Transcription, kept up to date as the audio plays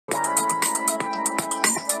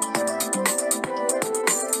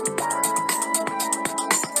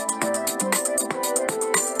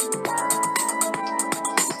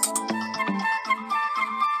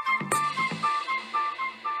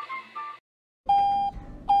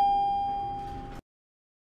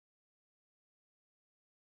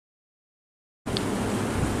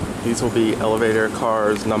These will be elevator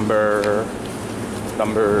cars numbers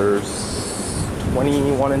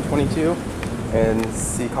 21 and 22 in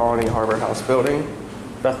Sea Colony Harbour House building,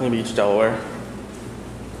 Bethany Beach, Delaware.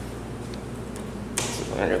 So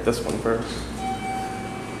I'm gonna get this one first.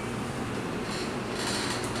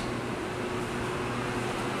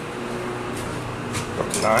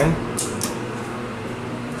 Up to 9.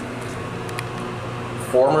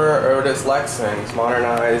 Former Otis Lexans,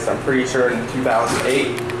 modernized, I'm pretty sure in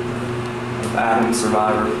 2008. With Adams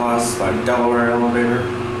Survivor Plus by Delaware Elevator.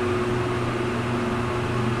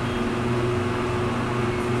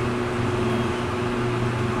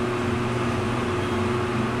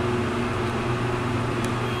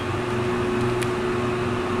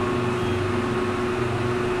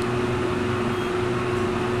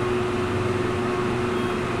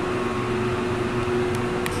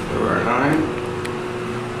 There are 9.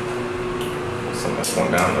 Send this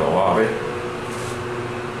one down to the lobby.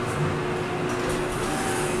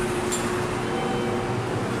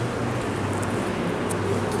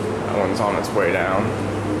 That one's on its way down,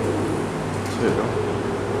 too.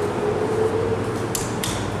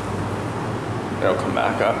 It'll come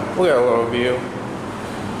back up. We'll get a little view.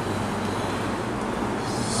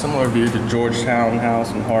 Similar view to Georgetown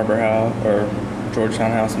House and Harbour House, or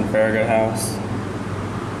Georgetown House and Farragut House.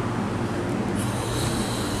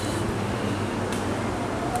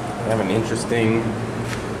 They have an interesting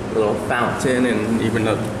little fountain and even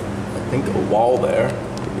I think a wall there,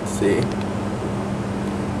 you can see.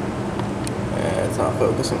 And it's not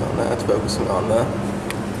focusing on that, it's focusing on the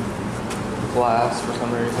glass for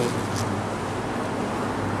some reason.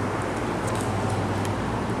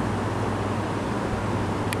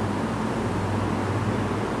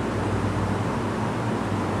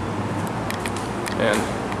 And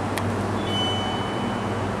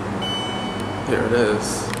here it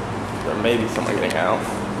is. There may be someone getting out.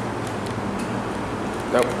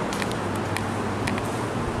 Nope.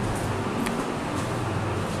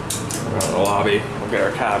 We'll go to the lobby. We'll get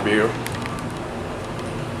our cab view.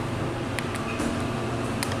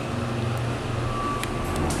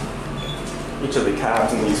 Each of the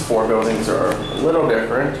cabs in these 4 buildings are a little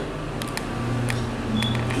different.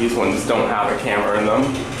 These ones don't have a camera in them.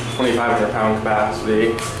 2,500-pound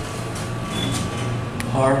capacity.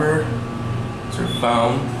 Harbour. It's your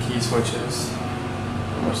phone, key switches.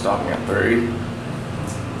 And we're stopping at 3.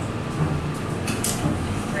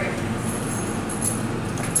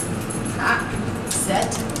 Hot.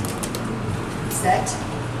 Set. Set.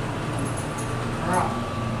 Rock.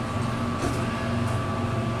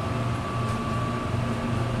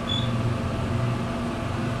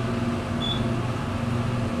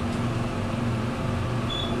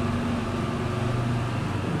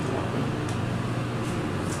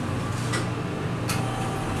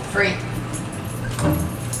 Free.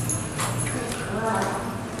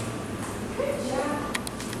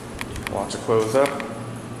 Watch it close up.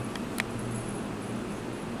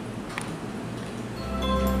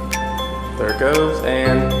 There it goes,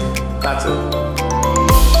 and that's it.